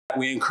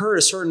We incurred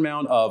a certain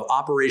amount of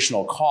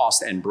operational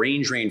cost and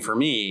brain drain for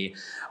me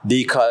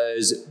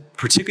because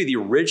particularly the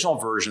original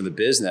version of the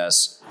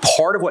business,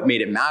 part of what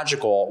made it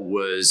magical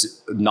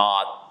was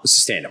not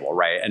sustainable,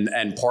 right?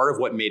 And part of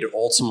what made it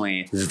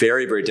ultimately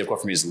very, very difficult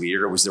for me as a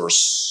leader was there were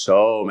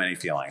so many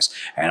feelings.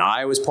 And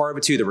I was part of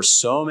it too. There were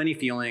so many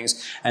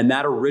feelings. And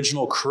that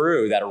original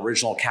crew, that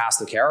original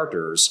cast of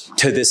characters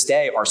to this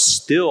day are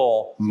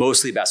still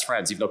mostly best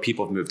friends, even though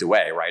people have moved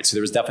away, right? So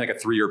there was definitely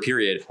like a 3-year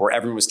period where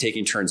everyone was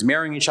taking turns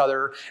marrying each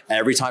other. And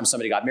every time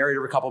somebody got married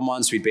every couple of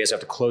months, we'd basically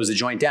have to close the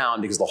joint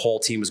down because the whole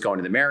team was going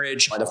to the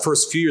marriage. And the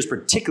first few years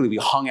particularly,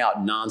 we hung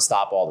out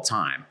nonstop all the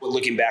time.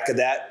 Looking back at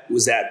that,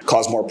 was that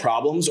cause more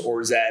problems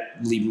or is that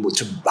leading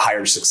to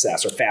higher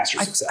success or faster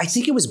success? I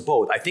think it was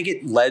both. I think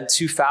it led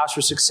to faster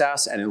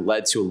success and it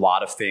led to a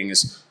lot of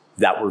things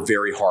that were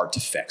very hard to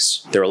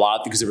fix. There were a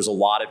lot because there was a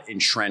lot of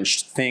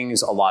entrenched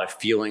things, a lot of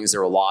feelings.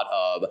 There were a lot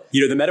of,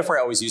 the metaphor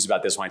I always use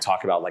about this when I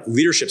talk about like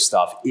leadership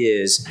stuff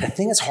is the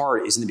thing that's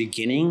hard is in the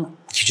beginning,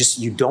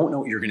 you don't know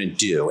what you're going to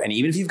do. And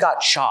even if you've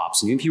got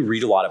chops and even if you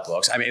read a lot of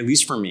books, I mean, at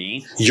least for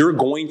me, you're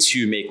going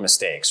to make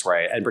mistakes,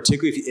 right? And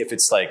particularly if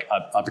it's like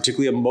a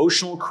particularly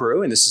emotional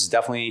crew, and this is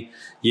definitely,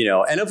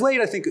 and of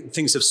late, I think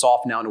things have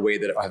softened now in a way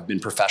that have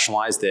been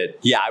professionalized that,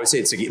 I would say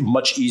it's a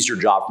much easier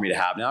job for me to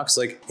have now. Cause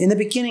like in the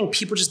beginning,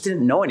 people just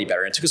didn't know any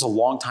better. And it took us a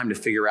long time to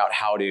figure out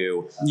how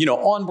to,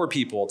 onboard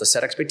people, to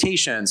set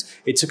expectations.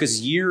 It took us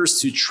years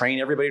to train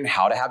everybody on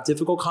how to have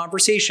difficult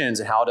conversations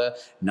and how to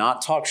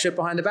not talk shit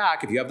behind the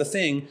back. If you have the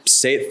thing,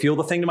 say it, feel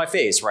the thing to my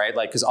face, right?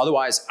 Like, cause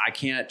otherwise I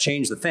can't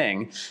change the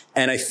thing.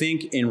 And I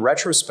think in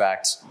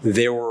retrospect,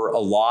 there were a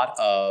lot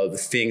of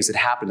things that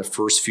happened the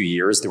first few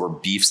years. There were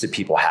beefs that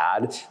people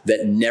had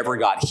that never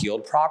got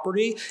healed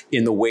properly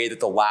in the way that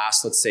the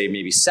last, let's say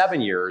maybe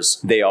 7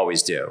 years, they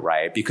always do,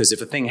 right? Because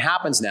if a thing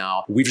happens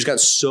now, we've just got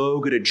so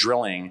good at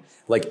drilling,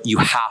 like you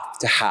have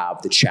to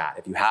have the chat.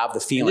 If you have the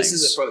feelings.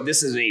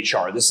 This is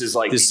HR. This is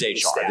like this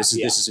is HR. This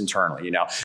is internally,